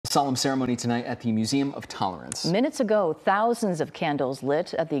Solemn ceremony tonight at the Museum of Tolerance. Minutes ago, thousands of candles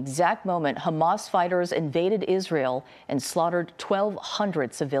lit at the exact moment Hamas fighters invaded Israel and slaughtered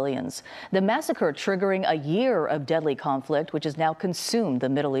 1,200 civilians. The massacre triggering a year of deadly conflict, which has now consumed the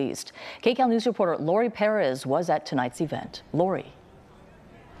Middle East. KCAL News reporter Laurie Perez was at tonight's event. Laurie.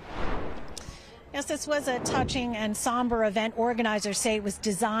 Yes, this was a touching and somber event. Organizers say it was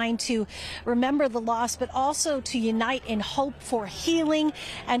designed to remember the loss, but also to unite in hope for healing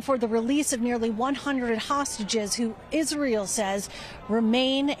and for the release of nearly 100 hostages who Israel says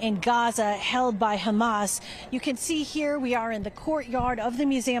remain in Gaza, held by Hamas. You can see here we are in the courtyard of the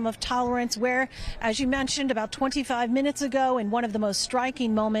Museum of Tolerance, where, as you mentioned, about 25 minutes ago, in one of the most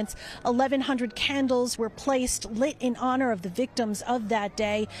striking moments, 1,100 candles were placed, lit in honor of the victims of that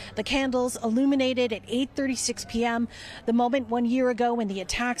day. The candles illuminated at 8:36 p.m., the moment 1 year ago when the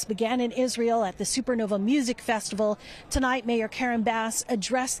attacks began in Israel at the Supernova Music Festival. Tonight, Mayor Karen Bass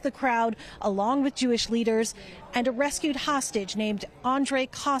addressed the crowd along with Jewish leaders, and a rescued hostage named Andrei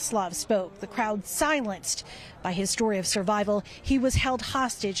Koslov spoke. The crowd silenced by his story of survival. He was held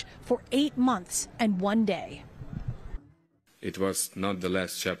hostage for 8 months and 1 day. It was not the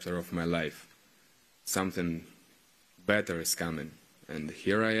last chapter of my life. Something better is coming, and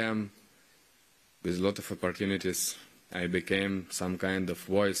here I am. With a lot of opportunities, I became some kind of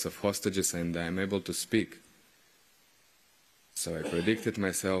voice of hostages, and I'm able to speak. So I predicted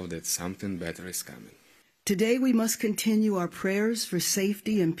myself that something better is coming. Today we must continue our prayers for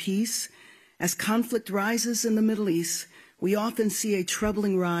safety and peace. As conflict rises in the Middle East, we often see a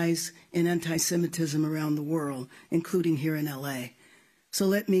troubling rise in anti-Semitism around the world, including here in LA. So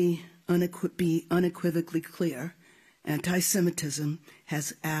let me be unequivocally clear. Anti-Semitism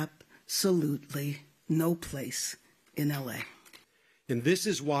has absolutely no place in LA. And this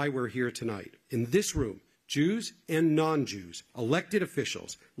is why we're here tonight. In this room, Jews and non-Jews, elected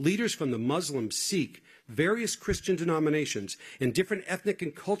officials, leaders from the Muslim, Sikh, various Christian denominations, and different ethnic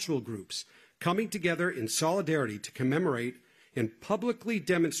and cultural groups coming together in solidarity to commemorate and publicly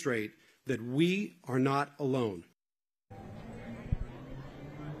demonstrate that we are not alone.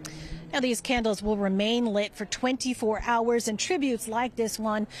 Now, these candles will remain lit for 24 hours, and tributes like this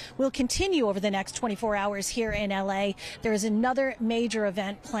one will continue over the next 24 hours here in LA. There is another major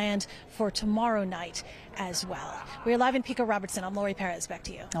event planned for tomorrow night as well. We're live in Pico Robertson. I'm Laurie Perez. Back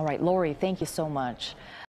to you. All right, Laurie, thank you so much.